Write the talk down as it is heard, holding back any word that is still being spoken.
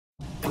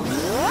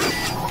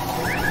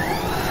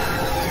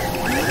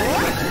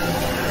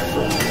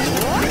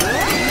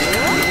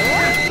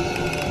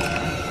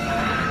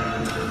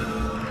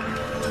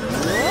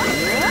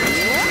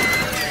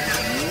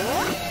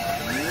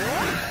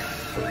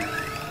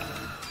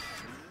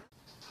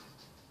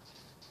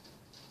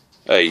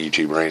Hey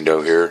YouTube,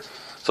 Rando here.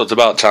 So it's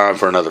about time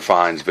for another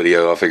finds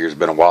video. I figure it's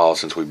been a while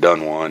since we've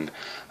done one.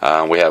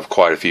 We have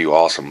quite a few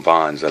awesome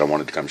finds that I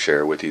wanted to come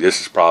share with you. This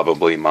is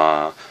probably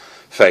my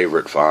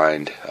favorite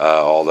find,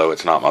 although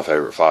it's not my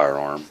favorite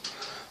firearm.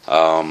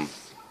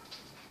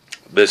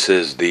 This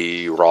is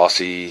the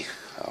Rossi,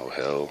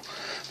 I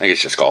think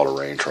it's just called a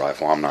range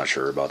rifle. I'm not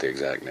sure about the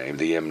exact name.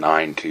 The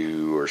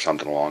M92 or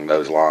something along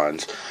those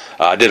lines.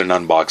 I did an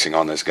unboxing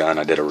on this gun.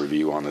 I did a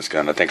review on this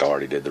gun. I think I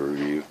already did the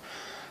review.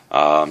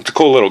 It's a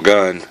cool little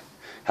gun.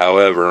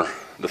 However,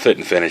 the fit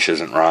and finish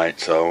isn't right,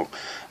 so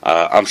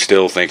I'm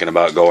still thinking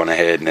about going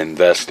ahead and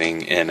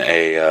investing in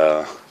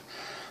a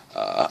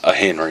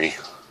Henry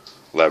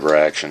lever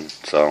action.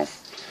 So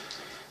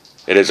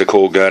it is a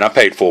cool gun. I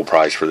paid full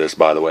price for this,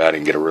 by the way. I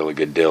didn't get a really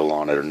good deal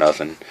on it or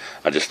nothing.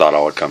 I just thought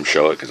I would come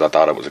show it because I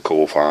thought it was a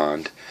cool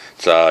find.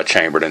 It's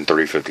chambered in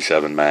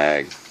 .357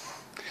 mag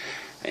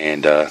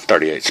and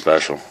 38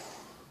 special.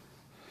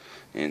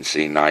 You can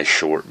see nice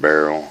short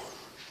barrel,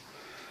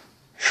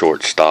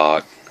 short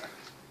stock.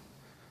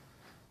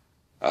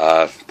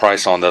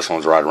 Price on this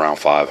one's right around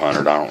 $500.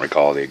 I don't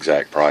recall the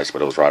exact price,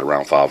 but it was right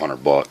around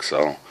 $500.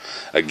 So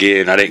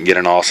again, I didn't get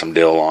an awesome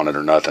deal on it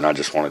or nothing. I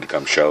just wanted to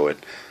come show it.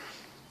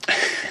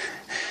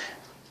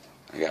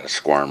 I got a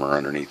squirmer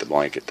underneath the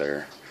blanket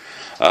there.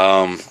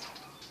 So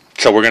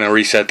we're going to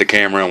reset the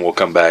camera and we'll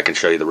come back and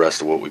show you the rest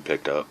of what we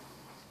picked up.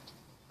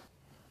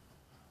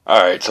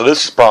 Alright, so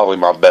this is probably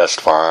my best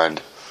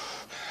find.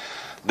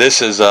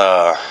 This is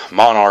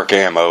Monarch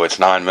ammo. It's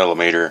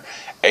 9mm,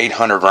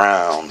 800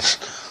 rounds.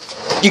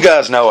 You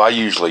guys know I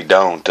usually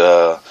don't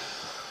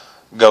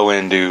go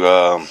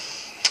into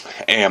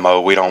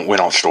ammo. We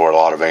don't store a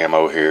lot of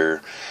ammo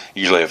here.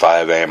 Usually if I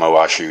have ammo,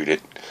 I shoot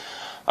it.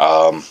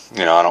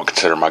 You know, I don't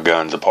consider my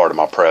guns a part of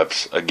my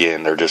preps.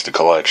 Again, they're just a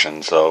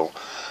collection, so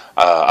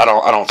I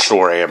don't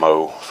store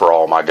ammo for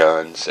all my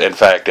guns. In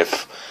fact,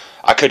 if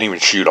I couldn't even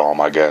shoot all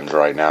my guns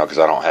right now because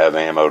I don't have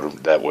ammo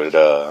that would,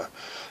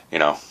 you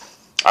know,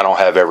 I don't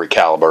have every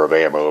caliber of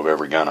ammo of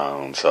every gun I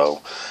own,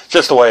 so it's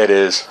just the way it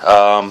is.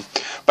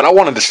 But I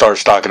wanted to start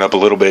stocking up a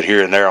little bit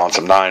here and there on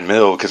some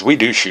 9mm because we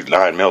do shoot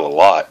 9mm a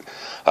lot.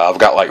 I've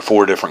got like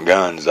 4 different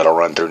guns that'll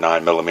run through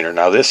 9mm.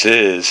 Now this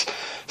is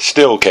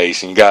steel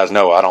case, and you guys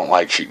know I don't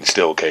like shooting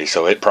steel case,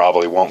 so it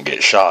probably won't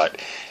get shot.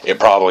 It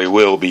probably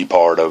will be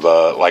part of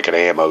like an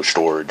ammo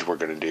storage we're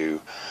going to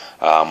do.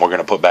 We're going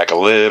to put back a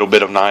little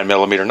bit of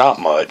 9mm, not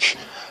much.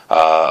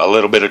 A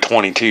little bit of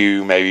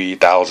 22, maybe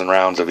 1,000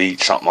 rounds of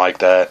each, something like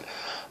that.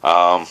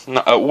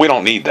 We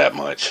don't need that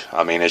much.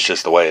 I mean, it's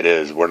just the way it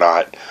is. We're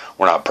not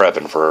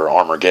prepping for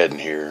Armageddon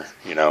here.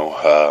 You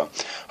know,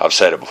 I've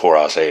said it before.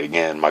 I'll say it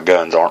again. My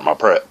guns aren't my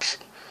preps.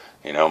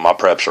 You know, my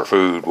preps are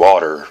food,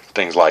 water,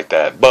 things like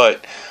that.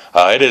 But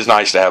it is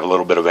nice to have a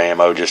little bit of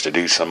ammo just to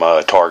do some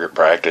target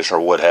practice or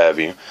what have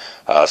you.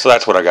 So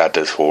that's what I got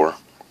this for.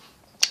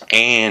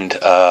 And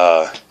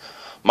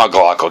my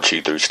Glock will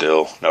chew through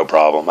steel, no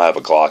problem. I have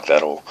a Glock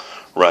that'll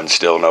run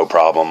steel, no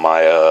problem.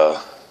 My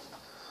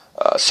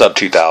Sub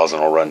 2000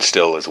 will run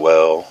steel as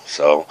well,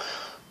 so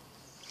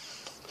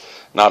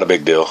not a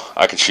big deal.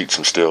 I can shoot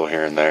some steel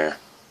here and there.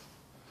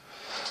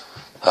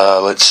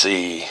 Let's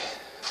see.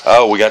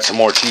 Oh, we got some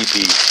more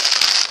TP.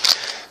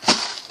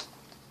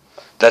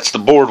 That's the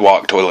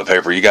Boardwalk toilet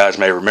paper. You guys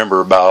may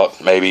remember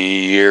about maybe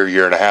a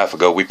year and a half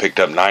ago, we picked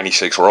up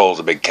 96 rolls,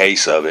 a big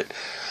case of it.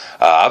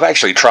 I've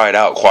actually tried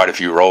out quite a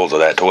few rolls of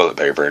that toilet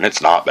paper, and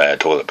it's not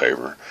bad toilet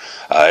paper.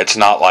 It's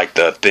not like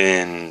the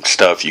thin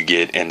stuff you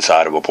get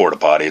inside of a porta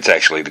potty. It's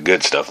actually the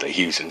good stuff they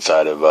use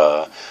inside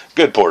of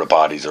good porta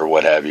potties or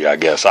what have you, I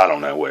guess. I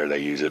don't know where they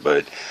use it,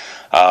 but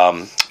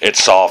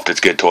it's soft. It's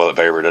good toilet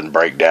paper. It doesn't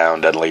break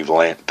down, doesn't leave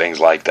lint, things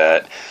like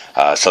that.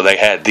 So they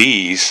had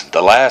these.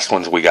 The last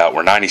ones we got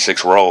were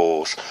 96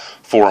 rolls,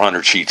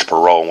 400 sheets per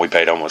roll, and we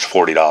paid almost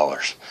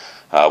 $40.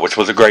 Which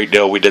was a great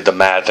deal. We did the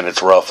math, and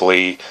it's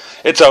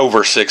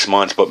over 6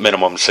 months, but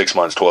minimum 6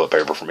 months toilet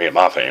paper for me and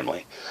my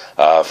family.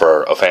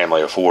 For a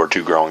family of 4,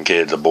 2 growing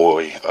kids, a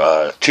boy,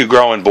 2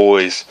 growing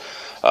boys,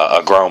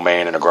 a grown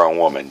man, and a grown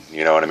woman.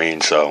 You know what I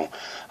mean? So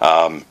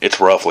it's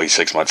roughly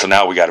 6 months. So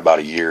now we got about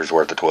a year's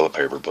worth of toilet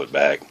paper put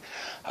back.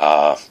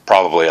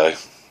 Probably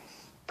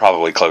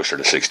closer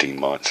to 16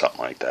 months, something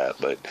like that.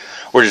 But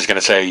we're just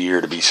gonna say a year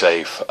to be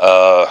safe.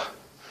 But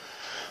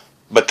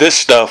this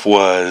stuff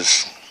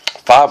was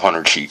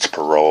 500 sheets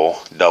per roll,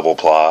 double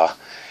ply,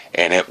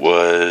 and it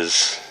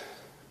was,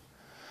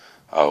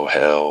 oh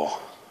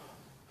hell,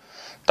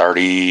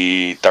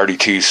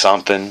 32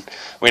 something.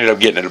 We ended up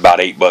getting it about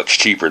 $8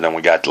 cheaper than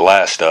we got the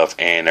last stuff,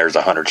 and there's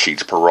 100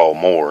 sheets per roll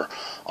more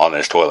on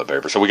this toilet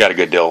paper. So we got a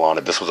good deal on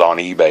it. This was on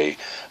eBay.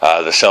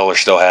 The sellers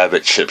still have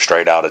it, shipped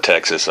straight out of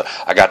Texas.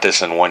 I got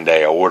this in one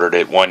day. I ordered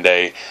it one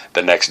day.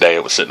 The next day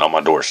it was sitting on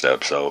my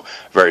doorstep. So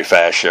very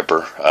fast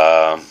shipper.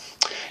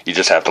 You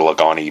just have to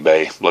look on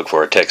eBay, look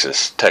for a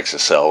Texas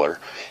seller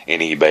in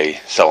eBay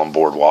selling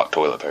Boardwalk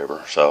toilet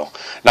paper. So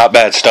not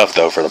bad stuff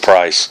though for the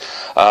price.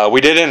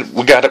 We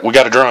got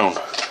a drone.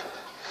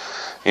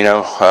 You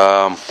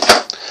know,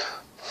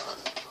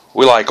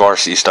 we like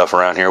RC stuff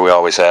around here. We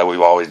always have. We've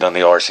always done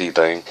the RC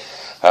thing.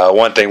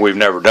 One thing we've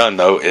never done,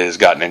 though, is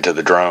gotten into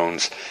the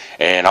drones,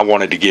 and I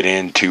wanted to get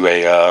into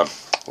a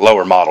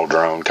lower model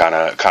drone, kind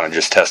of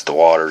just test the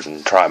waters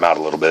and try them out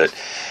a little bit.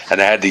 And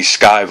they had these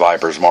Sky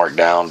Vipers marked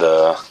down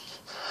to,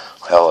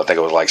 hell, I think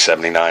it was like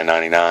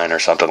 $79.99 or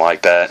something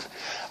like that.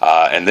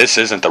 And this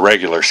isn't the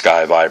regular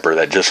Sky Viper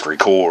that just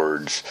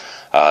records.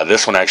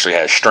 This one actually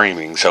has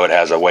streaming, so it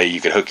has a way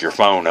you could hook your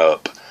phone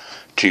up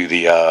to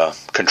the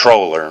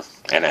controller,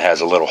 and it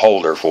has a little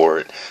holder for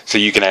it, so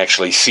you can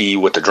actually see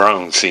what the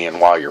drone's seeing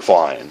while you're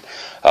flying,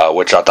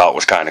 which I thought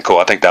was kind of cool.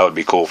 I think that would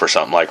be cool for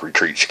something like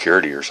retreat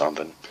security or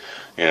something.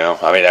 You know,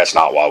 I mean, that's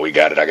not why we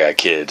got it. I got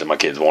kids, and my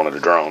kids wanted a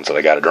drone, so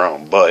they got a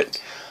drone.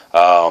 But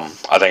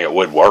I think it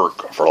would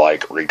work for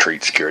like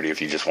retreat security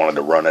if you just wanted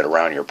to run it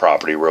around your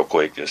property real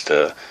quick just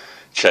to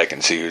check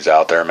and see who's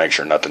out there, make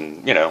sure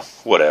nothing, you know,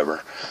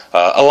 whatever.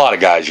 A lot of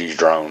guys use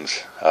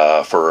drones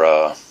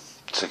for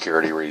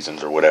security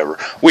reasons or whatever.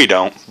 We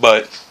don't,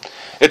 but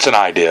it's an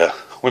idea.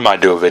 We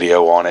might do a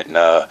video on it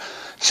and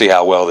see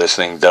how well this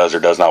thing does or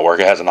does not work.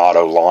 It has an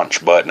auto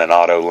launch button, an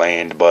auto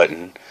land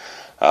button,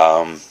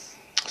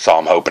 so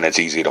I'm hoping it's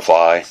easy to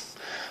fly.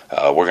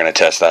 We're going to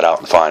test that out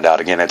and find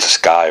out. Again, it's a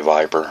Sky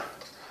Viper.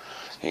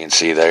 You can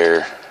see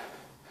there's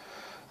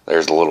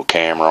the little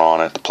camera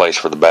on it, the place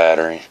for the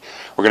battery.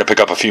 We're going to pick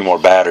up a few more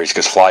batteries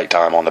because flight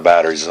time on the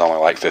batteries is only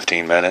like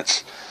 15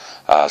 minutes.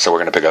 So we're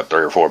going to pick up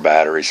 3 or 4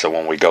 batteries, so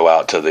when we go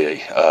out to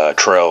the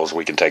trails,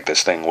 we can take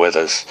this thing with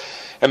us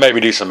and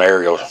maybe do some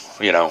aerial,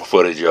 you know,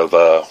 footage of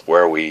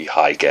where we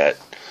hike at,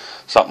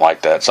 something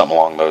like that, something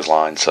along those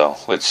lines. So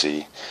let's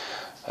see.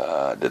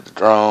 Did the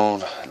drone,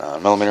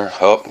 9mm.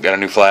 Oh, got a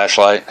new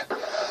flashlight.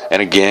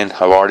 And again,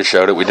 I've already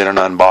showed it. We did an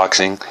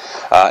unboxing,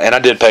 and I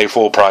did pay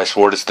full price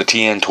for it. It's the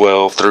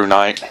TN12 Through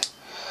Night.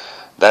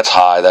 That's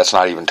high. That's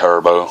not even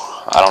turbo.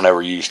 I don't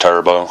ever use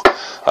turbo.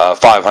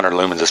 500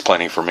 lumens is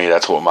plenty for me.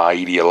 That's what my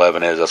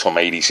ED11 is. That's what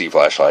my EDC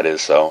flashlight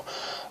is. So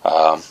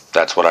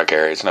that's what I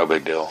carry. It's no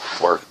big deal.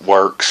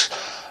 Works.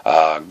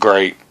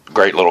 Great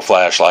little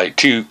flashlight.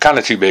 Kind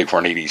of too big for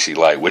an EDC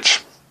light,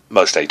 which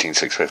most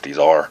 18650s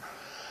are.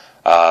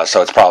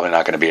 So it's probably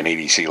not going to be an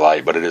EDC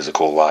light, but it is a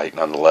cool light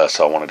nonetheless.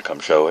 So I wanted to come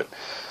show it.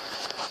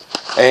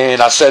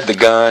 And I said the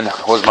gun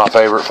was my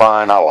favorite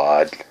find. I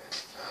lied.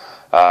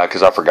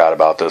 Because I forgot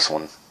about this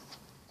one.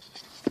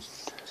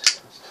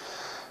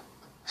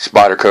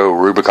 Spyderco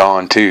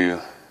Rubicon 2.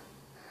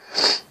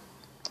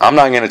 I'm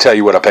not going to tell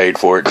you what I paid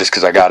for it just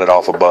because I got it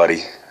off a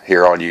buddy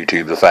here on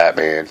YouTube, the Fat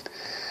Man.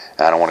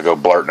 I don't want to go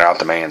blurting out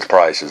the man's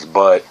prices,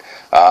 but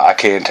I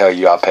can tell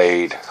you I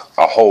paid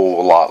a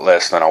whole lot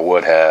less than I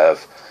would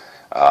have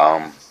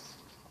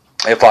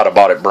if I'd have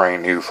bought it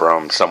brand new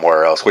from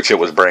somewhere else, which it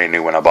was brand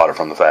new when I bought it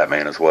from the Fat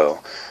Man as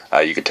well.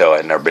 You could tell it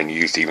had never been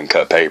used to even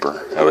cut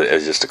paper. It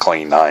was just a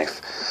clean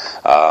knife.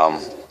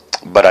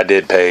 But I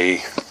did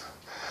pay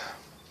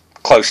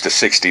close to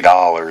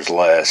 $60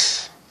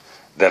 less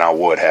than I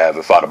would have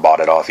if I'd have bought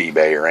it off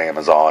eBay or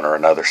Amazon or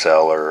another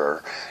seller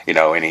or, you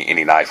know,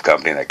 any knife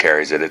company that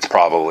carries it. It's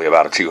probably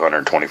about a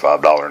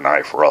 $225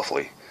 knife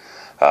roughly,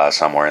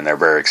 somewhere in there.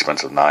 Very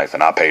expensive knife,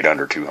 and I paid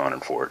under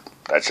 $200 for it.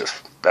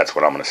 That's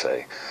what I'm going to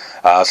say.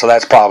 So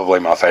that's probably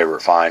my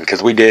favorite find,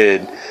 because we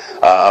did,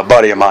 a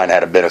buddy of mine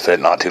had a benefit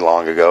not too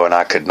long ago, and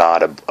I could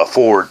not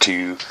afford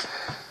to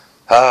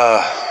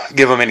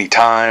give him any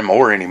time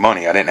or any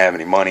money. I didn't have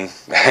any money,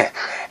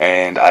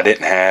 and I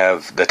didn't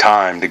have the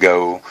time to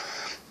go,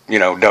 you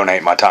know,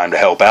 donate my time to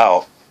help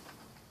out.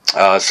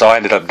 So I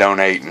ended up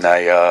donating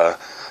a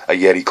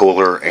Yeti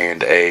cooler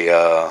and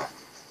the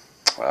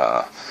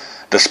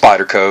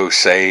Spyderco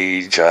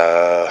Sage,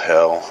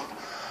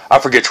 I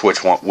forget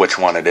which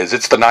one it is.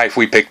 It's the knife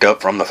we picked up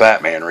from the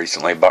Fat Man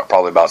recently,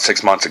 probably about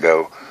 6 months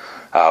ago.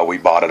 We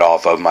bought it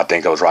off of him. I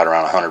think it was right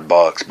around $100,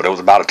 but it was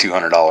about a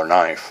 $200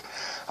 knife,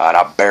 and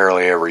I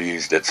barely ever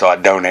used it. So I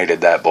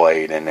donated that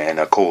blade and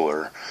a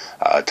cooler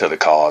to the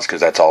cause,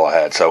 because that's all I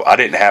had. So I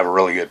didn't have a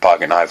really good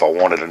pocket knife. I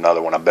wanted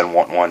another one. I've been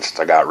wanting one since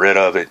I got rid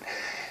of it,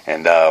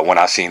 and when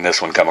I seen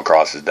this one come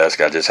across his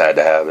desk, I just had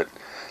to have it.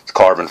 It's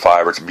carbon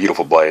fiber. It's a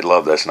beautiful blade.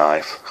 Love this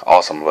knife.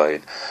 Awesome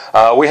blade.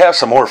 We have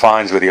some more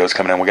finds videos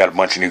coming in. We got a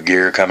bunch of new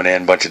gear coming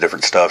in, a bunch of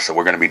different stuff, so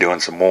we're going to be doing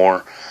some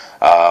more.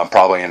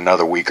 Probably in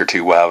another week or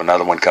two we'll have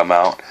another one come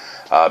out.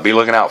 Be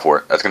looking out for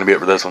it. That's going to be it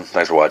for this one.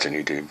 Thanks for watching,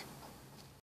 YouTube.